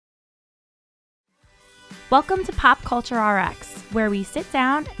Welcome to Pop Culture RX, where we sit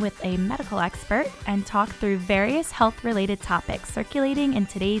down with a medical expert and talk through various health-related topics circulating in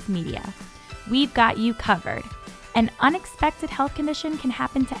today's media. We've got you covered. An unexpected health condition can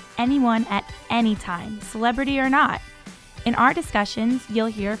happen to anyone at any time, celebrity or not. In our discussions, you'll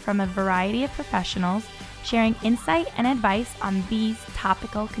hear from a variety of professionals sharing insight and advice on these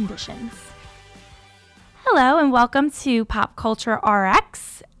topical conditions. Hello and welcome to Pop Culture RX.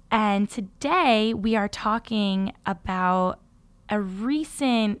 And today we are talking about a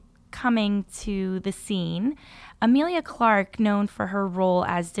recent coming to the scene. Emilia Clarke, known for her role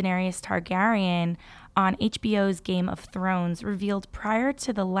as Daenerys Targaryen on HBO's Game of Thrones, revealed prior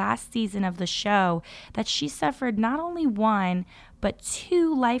to the last season of the show that she suffered not only one, but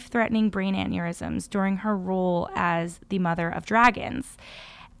two life-threatening brain aneurysms during her role as the Mother of Dragons.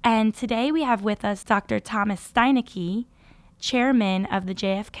 And today we have with us Dr. Thomas Steinecke, chairman of the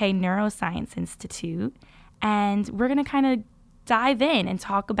JFK Neuroscience Institute, and we're going to kind of dive in and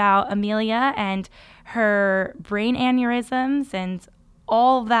talk about Emilia and her brain aneurysms and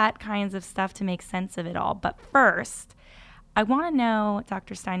all that kinds of stuff to make sense of it all. But first, I want to know,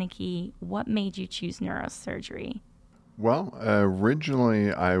 Dr. Steinecke, what made you choose neurosurgery? Well,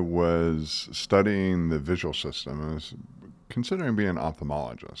 originally I was studying the visual system. I was considering being an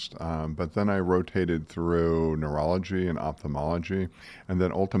ophthalmologist, but then I rotated through neurology and ophthalmology, and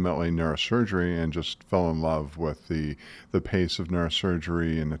then ultimately neurosurgery, and just fell in love with the pace of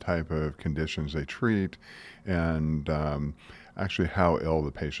neurosurgery and the type of conditions they treat, and actually how ill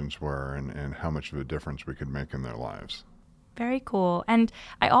the patients were and how much of a difference we could make in their lives. Very cool. And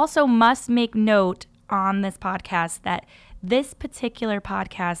I also must make note on this podcast that this particular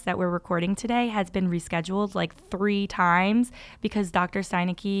podcast that we're recording today has been rescheduled like 3 times because Dr.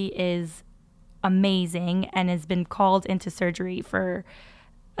 Steinecke is amazing and has been called into surgery for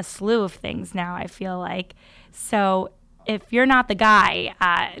a slew of things now, I feel like. So if you're not the guy,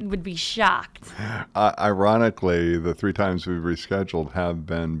 I would be shocked. Ironically, the 3 times we've rescheduled have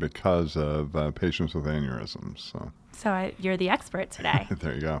been because of patients with aneurysms. So you're the expert today.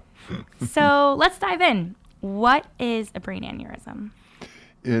 There you go. So let's dive in. What is a brain aneurysm?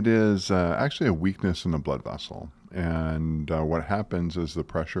 It is actually a weakness in the blood vessel. And what happens is the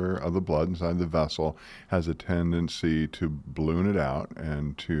pressure of the blood inside the vessel has a tendency to balloon it out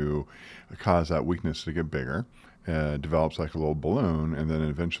and to cause that weakness to get bigger. It develops like a little balloon, and then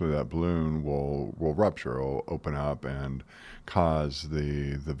eventually that balloon will rupture, will open up and cause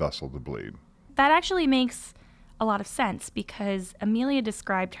the vessel to bleed. That actually makes a lot of sense because Emilia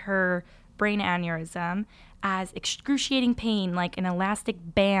described her brain aneurysm as excruciating pain, like an elastic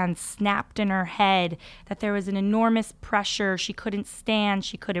band snapped in her head, that there was an enormous pressure, she couldn't stand,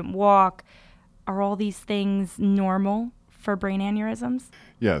 she couldn't walk. Are all these things normal for brain aneurysms?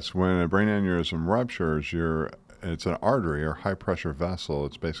 Yes, when a brain aneurysm ruptures, it's an artery or high pressure vessel.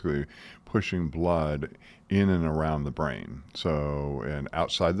 It's basically pushing blood in and around the brain, and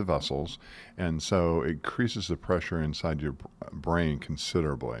outside the vessels, and so it increases the pressure inside your brain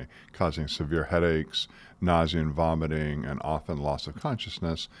considerably, causing severe headaches, nausea and vomiting, and often loss of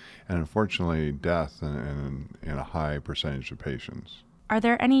consciousness, and unfortunately death in a high percentage of patients. Are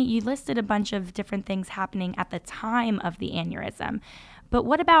there you listed a bunch of different things happening at the time of the aneurysm, but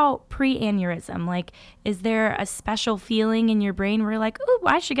what about pre-aneurysm? Like, is there a special feeling in your brain where you're like, ooh,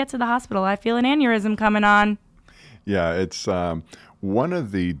 I should get to the hospital, I feel an aneurysm coming on? Yeah, it's one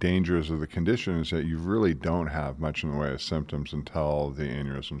of the dangers of the condition is that you really don't have much in the way of symptoms until the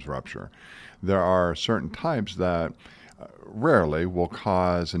aneurysms rupture. There are certain types that rarely will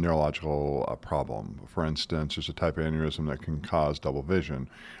cause a neurological problem. For instance, there's a type of aneurysm that can cause double vision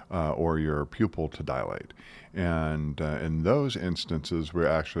or your pupil to dilate. And in those instances, we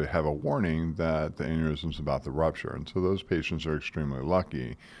actually have a warning that the aneurysm is about to rupture. And so those patients are extremely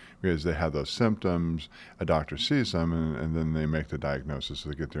lucky because they have those symptoms, a doctor sees them, and then they make the diagnosis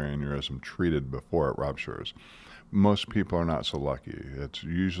to get their aneurysm treated before it ruptures. Most people are not so lucky. It's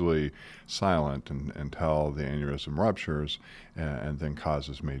usually silent until the aneurysm ruptures and then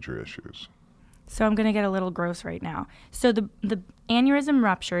causes major issues. So I'm going to get a little gross right now. So the aneurysm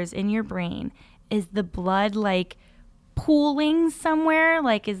ruptures in your brain. Is the blood like pooling somewhere?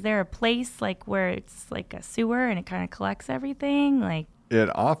 Like, is there a place like where it's like a sewer and it kind of collects everything? Like, it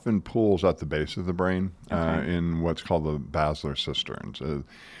often pools at the base of the brain Okay. in what's called the basilar cisterns.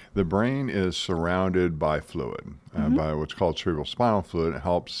 The brain is surrounded by fluid, by what's called cerebrospinal fluid. It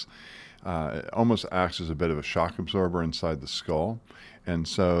helps, it almost acts as a bit of a shock absorber inside the skull. And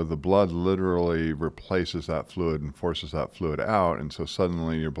so the blood literally replaces that fluid and forces that fluid out. And so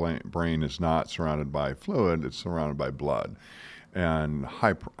suddenly your brain is not surrounded by fluid, it's surrounded by blood. and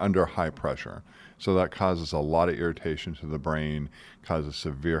under high pressure. So that causes a lot of irritation to the brain, causes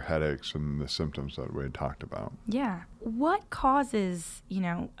severe headaches and the symptoms that we had talked about. Yeah. What causes,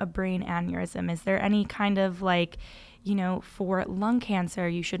 a brain aneurysm? Is there any kind of for lung cancer,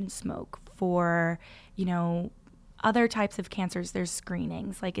 you shouldn't smoke. For, other types of cancers, there's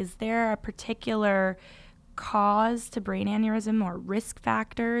screenings. Is there a particular cause to brain aneurysm or risk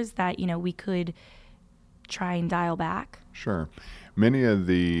factors that, we could try and dial back? Sure. Many of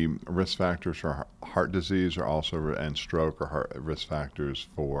the risk factors for heart disease are also, and stroke are risk factors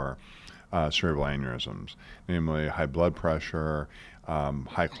for cerebral aneurysms, namely high blood pressure,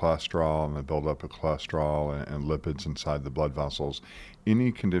 high cholesterol, and the buildup of cholesterol and lipids inside the blood vessels.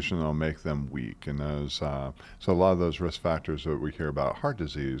 Any condition that will make them weak. And so a lot of those risk factors that we hear about heart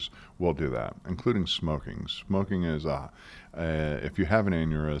disease will do that, including smoking. Smoking is, if you have an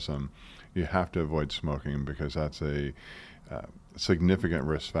aneurysm, you have to avoid smoking because that's a significant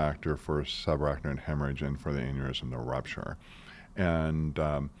risk factor for subarachnoid hemorrhage and for the aneurysm to rupture. And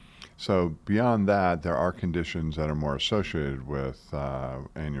so beyond that, there are conditions that are more associated with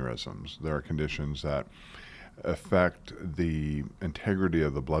aneurysms. There are conditions that affect the integrity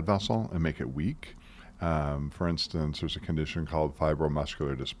of the blood vessel and make it weak. For instance, there's a condition called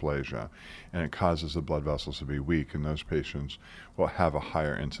fibromuscular dysplasia, and it causes the blood vessels to be weak, and those patients will have a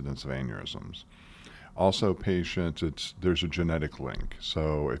higher incidence of aneurysms. Also, there's a genetic link.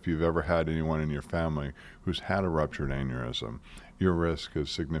 So if you've ever had anyone in your family who's had a ruptured aneurysm, your risk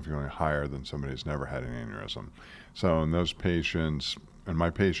is significantly higher than somebody who's never had an aneurysm. So in those patients, and my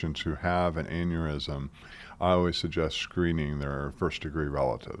patients who have an aneurysm, I always suggest screening their first-degree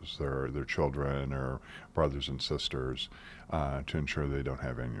relatives, their children or brothers and sisters, to ensure they don't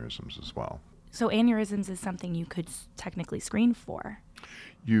have aneurysms as well. So aneurysms is something you could technically screen for?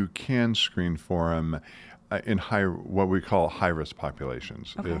 You can screen for them in what we call high-risk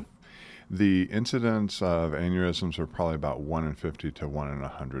populations. Okay. If the incidence of aneurysms are probably about 1 in 50 to 1 in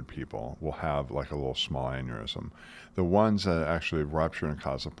 100 people will have like a little small aneurysm. The ones that actually rupture and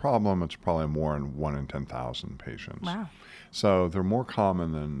cause a problem, it's probably more in 1 in 10,000 patients. Wow. So they're more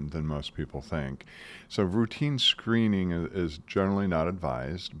common than most people think. So routine screening is generally not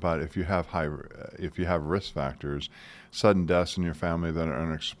advised, but if you have risk factors, sudden deaths in your family that are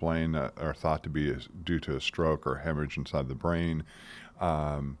unexplained, that are thought to be due to a stroke or hemorrhage inside the brain,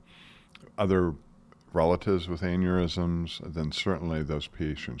 other relatives with aneurysms, then certainly those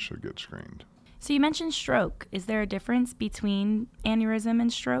patients should get screened. So you mentioned stroke. Is there a difference between aneurysm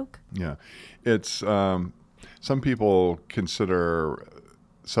and stroke? Yeah. It's some people consider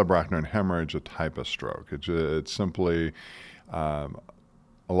subarachnoid hemorrhage a type of stroke. It's simply a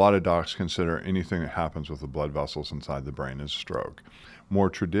lot of docs consider anything that happens with the blood vessels inside the brain as stroke. More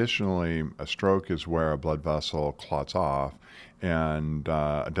traditionally, a stroke is where a blood vessel clots off and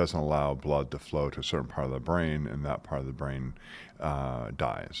doesn't allow blood to flow to a certain part of the brain, and that part of the brain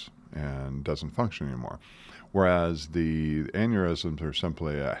dies and doesn't function anymore. Whereas the aneurysms are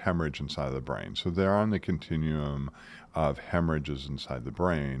simply a hemorrhage inside of the brain. So they're on the continuum of hemorrhages inside the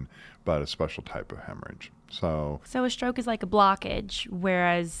brain, but a special type of hemorrhage. So a stroke is like a blockage,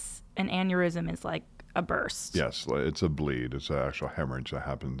 whereas an aneurysm is like a burst. Yes, it's a bleed. It's an actual hemorrhage that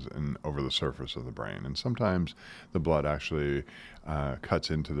happens over the surface of the brain. And sometimes the blood actually cuts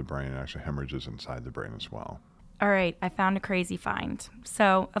into the brain and actually hemorrhages inside the brain as well. All right, I found a crazy find.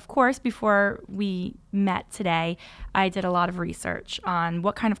 So, of course, before we met today, I did a lot of research on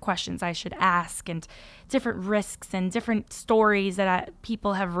what kind of questions I should ask and different risks and different stories that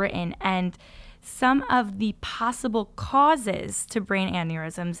people have written. And some of the possible causes to brain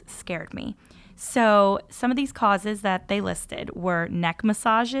aneurysms scared me. So, some of these causes that they listed were neck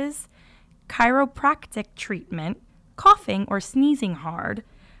massages, chiropractic treatment, coughing or sneezing hard,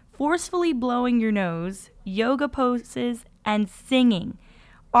 forcefully blowing your nose, yoga poses, and singing.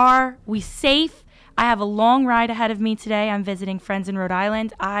 Are we safe? I have a long ride ahead of me today. I'm visiting friends in Rhode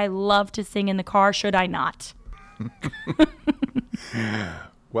Island. I love to sing in the car. Should I not?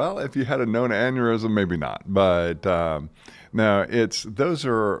 Well, if you had a known aneurysm, maybe not. But no, those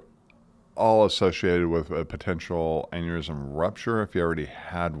are all associated with a potential aneurysm rupture if you already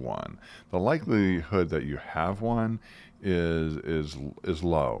had one. The likelihood that you have one is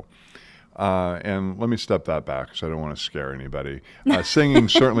low. And let me step that back because I don't want to scare anybody. Singing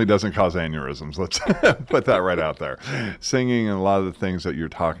certainly doesn't cause aneurysms. Let's put that right out there. Singing and a lot of the things that you're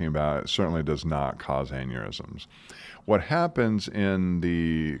talking about certainly does not cause aneurysms. What happens in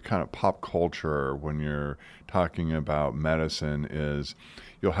the kind of pop culture when you're talking about medicine is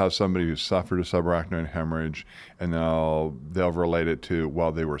you'll have somebody who suffered a subarachnoid hemorrhage and they'll relate it to,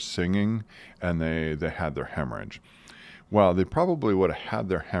 well, they were singing and they had their hemorrhage. Well, they probably would have had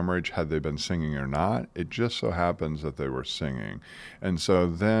their hemorrhage had they been singing or not. It just so happens that they were singing. And so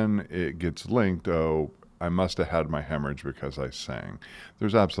then it gets linked, oh, I must have had my hemorrhage because I sang.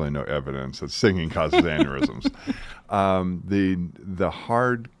 There's absolutely no evidence that singing causes aneurysms. The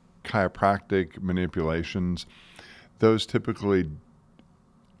hard chiropractic manipulations, those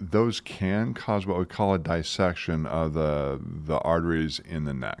can cause what we call a dissection of the arteries in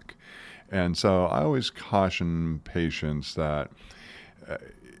the neck. And so I always caution patients that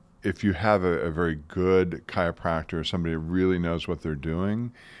if you have a very good chiropractor, somebody who really knows what they're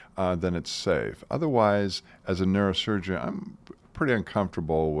doing, then it's safe. Otherwise, as a neurosurgeon, I'm pretty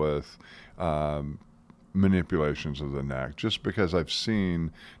uncomfortable with manipulations of the neck just because I've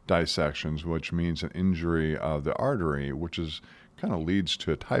seen dissections, which means an injury of the artery, which is kind of leads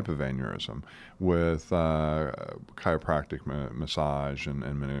to a type of aneurysm with chiropractic massage and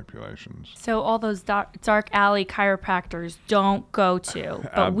manipulations. So all those dark alley chiropractors don't go to,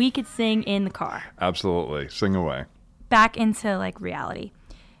 but we could sing in the car. Absolutely. Sing away. Back into reality.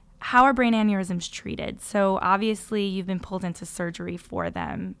 How are brain aneurysms treated? So obviously you've been pulled into surgery for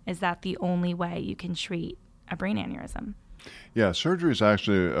them. Is that the only way you can treat a brain aneurysm? Yeah, surgery is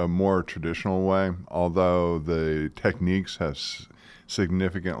actually a more traditional way, although the techniques have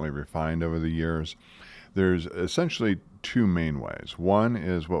significantly refined over the years. There's essentially two main ways. One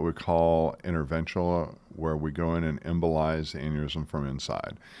is what we call interventional, where we go in and embolize the aneurysm from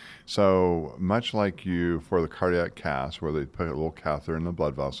inside. So much like for the cardiac cath, where they put a little catheter in the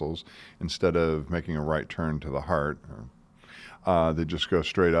blood vessels, instead of making a right turn to the heart, they just go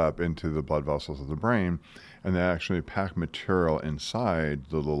straight up into the blood vessels of the brain, and they actually pack material inside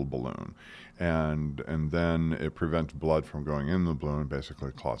the little balloon. And then it prevents blood from going in the balloon and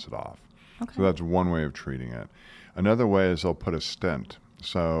basically clots it off. Okay. So that's one way of treating it. Another way is they'll put a stent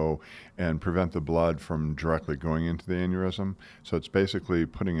and prevent the blood from directly going into the aneurysm. So it's basically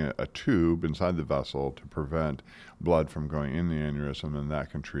putting a tube inside the vessel to prevent blood from going in the aneurysm, and that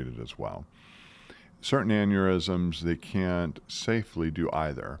can treat it as well. Certain aneurysms, they can't safely do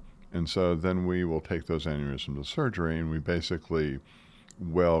either. And so then we will take those aneurysms to surgery, and we basically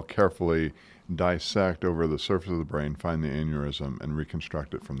will carefully dissect over the surface of the brain, find the aneurysm, and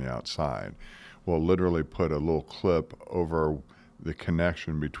reconstruct it from the outside. We'll literally put a little clip over the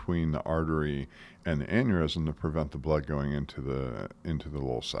connection between the artery and the aneurysm to prevent the blood going into the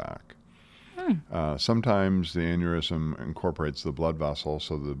little sac. Sometimes the aneurysm incorporates the blood vessel,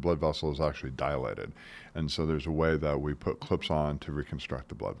 so the blood vessel is actually dilated. And so there's a way that we put clips on to reconstruct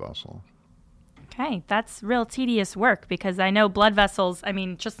the blood vessel. Okay, that's real tedious work because I know blood vessels,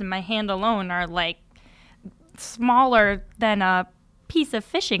 just in my hand alone, are smaller than a piece of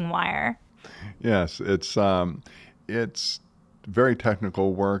fishing wire. Yes, it's very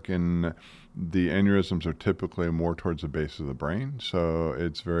technical work, and the aneurysms are typically more towards the base of the brain, so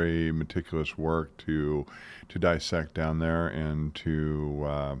it's very meticulous work to dissect down there and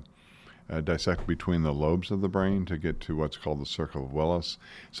to dissect between the lobes of the brain to get to what's called the circle of Willis.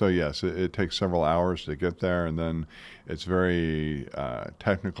 So yes, it takes several hours to get there, and then it's very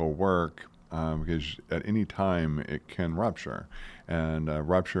technical work because at any time it can rupture. And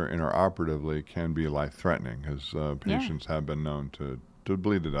rupture intraoperatively can be life-threatening because patients have been known to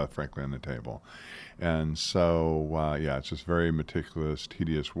bleed to death, frankly, on the table. And so, it's just very meticulous,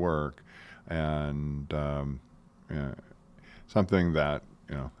 tedious work, and something that,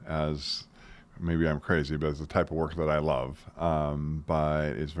 as maybe I'm crazy, but it's the type of work that I love.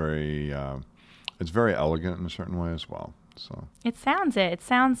 But it's very elegant in a certain way as well. So it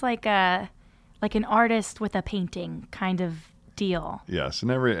sounds like an artist with a painting kind of deal. Yes, and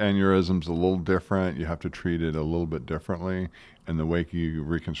every aneurysm's a little different. You have to treat it a little bit differently, and the way you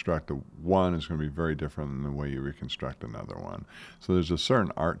reconstruct one is going to be very different than the way you reconstruct another one. So there's a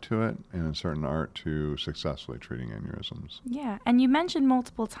certain art to it, and a certain art to successfully treating aneurysms. Yeah, and you mentioned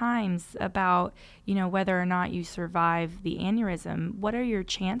multiple times about, whether or not you survive the aneurysm. What are your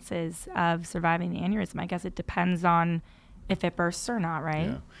chances of surviving the aneurysm? I guess it depends on if it bursts or not, right?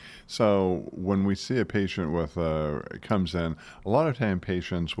 Yeah. So when we see a patient comes in, a lot of time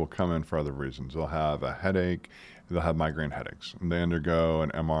patients will come in for other reasons. They'll have a headache, they'll have migraine headaches, and they undergo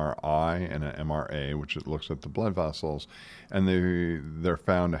an MRI and an MRA, which looks at the blood vessels, and they're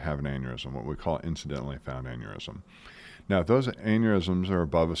found to have an aneurysm, what we call incidentally found aneurysm. Now, if those aneurysms are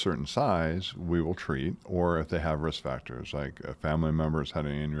above a certain size, we will treat, or if they have risk factors, like a family member has had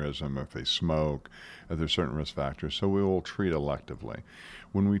an aneurysm, if they smoke, if there's certain risk factors, so we will treat electively.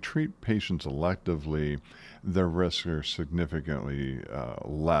 When we treat patients electively, their risks are significantly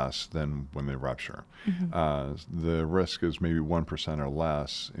less than when they rupture. Mm-hmm. The risk is maybe 1% or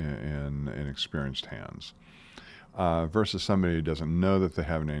less in experienced hands. versus somebody who doesn't know that they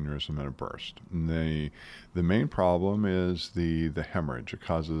have an aneurysm and a burst. And the main problem is the hemorrhage. It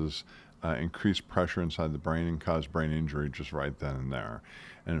causes increased pressure inside the brain and cause brain injury just right then and there.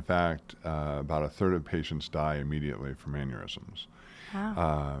 And in fact, about a third of patients die immediately from aneurysms.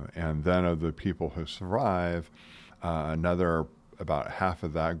 Wow. And then of the people who survive, another about half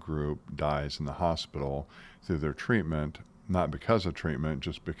of that group dies in the hospital through their treatment, not because of treatment,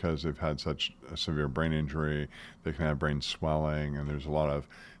 just because they've had such a severe brain injury. They can have brain swelling, and there's a lot of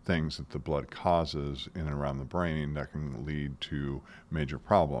things that the blood causes in and around the brain that can lead to major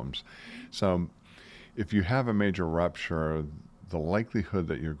problems. So if you have a major rupture, the likelihood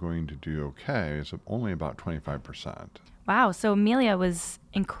that you're going to do okay is only about 25%. Wow. So Amelia was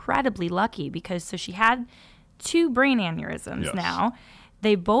incredibly lucky because she had 2 brain aneurysms Yes. now.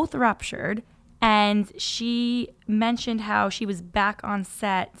 They both ruptured. And she mentioned how she was back on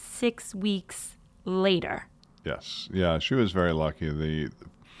set 6 weeks later. Yes. Yeah, she was very lucky.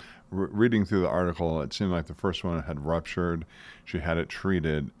 Reading through the article, it seemed like the first one had ruptured. She had it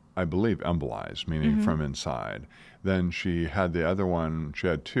treated, I believe, embolized, meaning from inside. Then she had the other one, she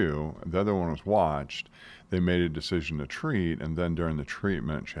had 2. The other one was watched. They made a decision to treat, and then during the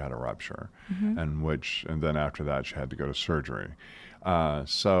treatment, she had a rupture. And then after that, she had to go to surgery.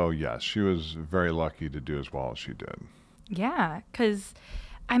 So, yes, she was very lucky to do as well as she did. Yeah, because,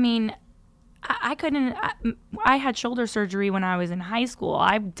 I mean, I couldn't. I had shoulder surgery when I was in high school.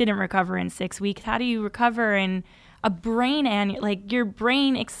 I didn't recover in 6 weeks. How do you recover in a brain like your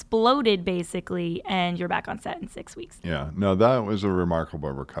brain exploded basically, and you're back on set in 6 weeks? Yeah, no, that was a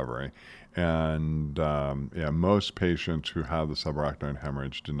remarkable recovery. And most patients who have the subarachnoid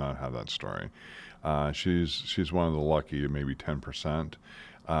hemorrhage do not have that story. She's one of the lucky, maybe 10%.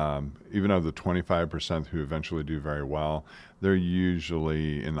 Even of the 25% who eventually do very well, they're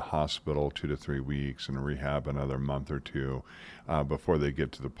usually in the hospital 2 to 3 weeks and rehab another month or 2 before they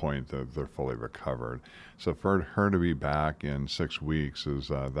get to the point that they're fully recovered. So for her to be back in 6 weeks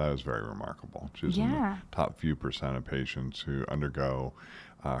that is very remarkable. She's in the top few percent of patients who undergo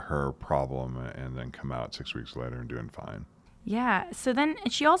her problem and then come out 6 weeks later and doing fine. Yeah. So then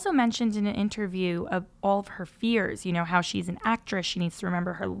she also mentioned in an interview of all of her fears, how she's an actress, she needs to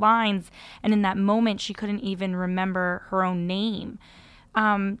remember her lines. And in that moment, she couldn't even remember her own name.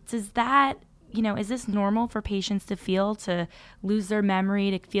 Does that, is this normal for patients to feel, to lose their memory,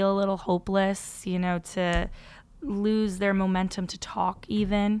 to feel a little hopeless, to lose their momentum to talk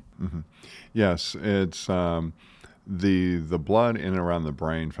even? Mm-hmm. Yes, it's the blood in and around the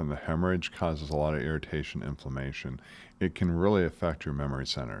brain from the hemorrhage causes a lot of irritation, inflammation. It can really affect your memory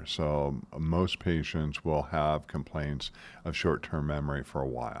center. So most patients will have complaints of short-term memory for a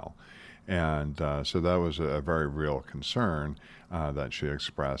while. And so that was a very real concern that she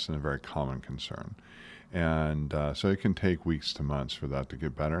expressed, and a very common concern. And so it can take weeks to months for that to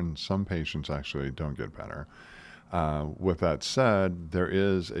get better, and some patients actually don't get better. With that said, there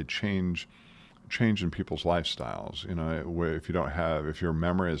is a change in people's lifestyles. If your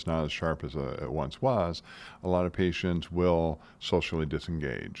memory is not as sharp as it once was, a lot of patients will socially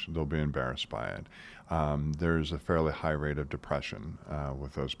disengage. They'll be embarrassed by it. There's a fairly high rate of depression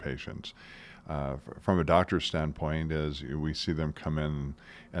with those patients. From a doctor's standpoint, is we see them come in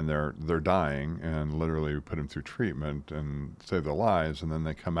and they're dying, and literally we put them through treatment and save their lives, and then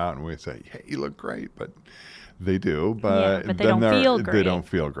they come out and we say, "Hey, you look great," but they do, but they don't feel great. They don't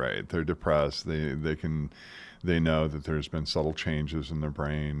feel great. They're depressed. They know that there's been subtle changes in their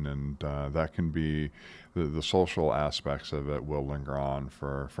brain, and that can be the social aspects of it will linger on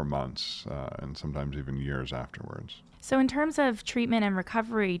for months and sometimes even years afterwards. So in terms of treatment and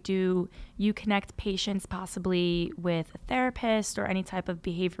recovery, do you connect patients possibly with a therapist or any type of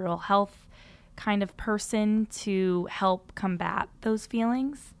behavioral health kind of person to help combat those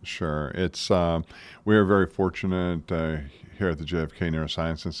feelings? Sure. It's we are very fortunate here at the JFK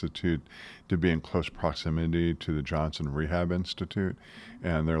Neuroscience Institute to be in close proximity to the Johnson Rehab Institute,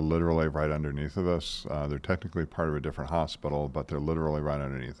 and they're literally right underneath of us. They're technically part of a different hospital, but they're literally right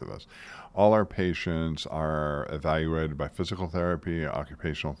underneath of us. All our patients are evaluated by physical therapy,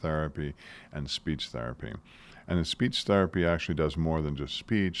 occupational therapy, and speech therapy. And the speech therapy actually does more than just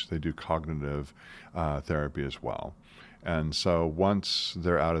speech. They do cognitive therapy as well. And so once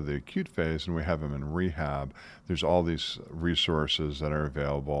they're out of the acute phase and we have them in rehab, there's all these resources that are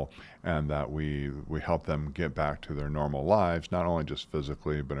available, and that we help them get back to their normal lives, not only just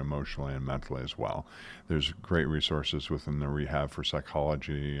physically, but emotionally and mentally as well. There's great resources within the rehab for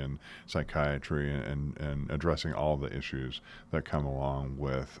psychology and psychiatry and addressing all the issues that come along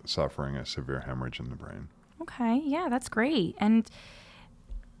with suffering a severe hemorrhage in the brain. Okay, yeah, that's great. And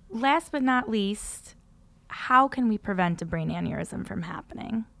last but not least, how can we prevent a brain aneurysm from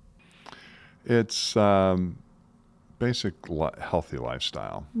happening? It's basic healthy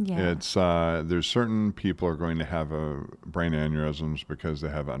lifestyle. Yeah. It's there's certain people are going to have brain aneurysms because they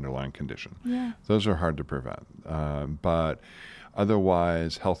have an underlying condition. Yeah. Those are hard to prevent. But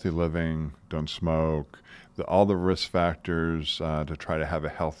otherwise, healthy living, don't smoke, all the risk factors to try to have a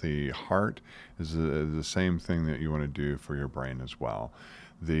healthy heart is the same thing that you want to do for your brain as well.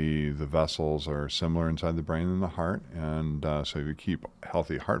 The vessels are similar inside the brain and the heart, and so if you keep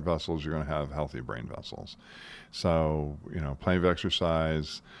healthy heart vessels, you're going to have healthy brain vessels. So, plenty of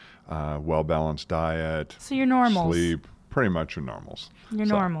exercise, well-balanced diet. So your normals. Sleep, pretty much your normals.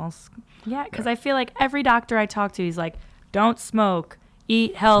 Normals. Yeah, because I feel like every doctor I talk to, he's like, don't smoke,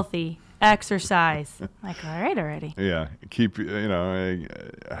 eat healthy, exercise. Like, all right already. Yeah, keep keep an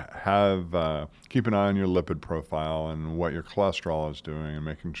eye on your lipid profile and what your cholesterol is doing, and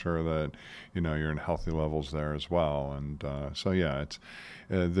making sure that you're in healthy levels there as well. And it's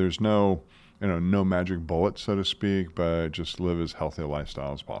there's no no magic bullet, so to speak, but just live as healthy a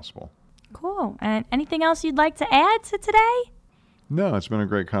lifestyle as possible. Cool. And anything else you'd like to add to today? No, it's been a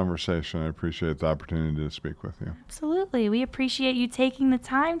great conversation. I appreciate the opportunity to speak with you. Absolutely. We appreciate you taking the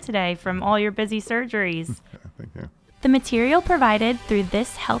time today from all your busy surgeries. Thank you. The material provided through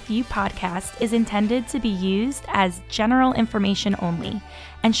this Health U podcast is intended to be used as general information only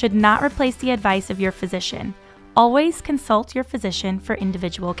and should not replace the advice of your physician. Always consult your physician for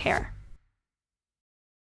individual care.